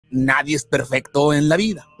nadie es perfecto en la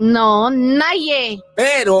vida. No, nadie.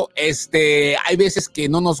 Pero, hay veces que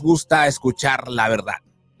no nos gusta escuchar la verdad.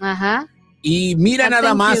 Ajá. Y mira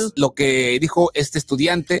nada más lo que dijo este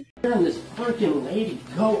estudiante. This freaking lady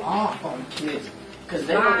go off on kids because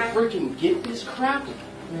they don't freaking get this crap.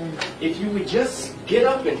 If you would just get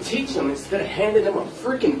up and teach them instead of handing them a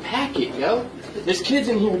freaking packet, yo. There's kids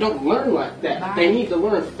in here who don't learn like that. They need to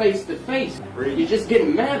learn face to face. You're just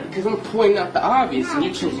getting mad because I'm pointing out the obvious and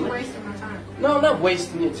you choose. Wasting my time. No, I'm not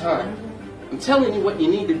wasting your time. I'm telling you what you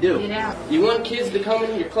need to do. Get out. You want kids to come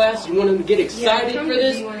into your class, you want them to get excited for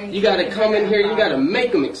this, you gotta come in here, you gotta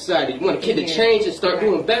make them excited. You want a kid to change and start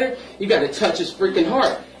doing better, you gotta touch his freaking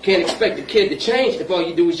heart. Can't expect a kid to change if all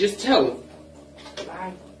you do is just tell him.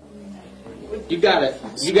 You gotta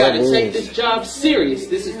take this job serious.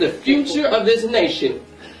 This is the future of this nation.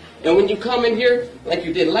 And when you come in here, like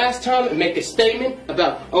you did last time, and make a statement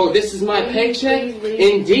about, oh, this is my paycheck,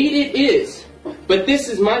 indeed it is. But this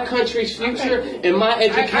is my country's future and my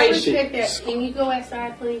education. I respect that. Can you go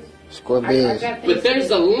outside, please? Score beans. But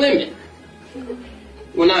there's a limit.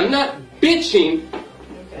 When I'm not bitching,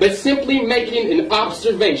 but simply making an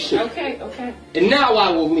observation. Okay. And now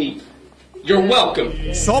I will leave. You're welcome.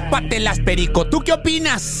 Sópatelas, Perico. ¿Tú qué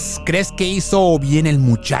opinas? ¿Crees que hizo bien el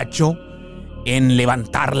muchacho en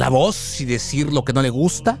levantar la voz y decir lo que no le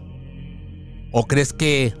gusta? ¿O crees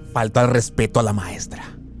que faltó al respeto a la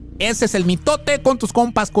maestra? Ese es el mitote con tus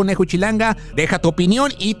compas Conejo y Chilanga. Deja tu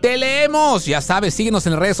opinión y te leemos. Ya sabes, síguenos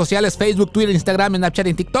en las redes sociales, Facebook, Twitter, Instagram, Snapchat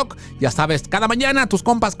y TikTok. Ya sabes, cada mañana tus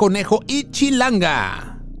compas Conejo y Chilanga.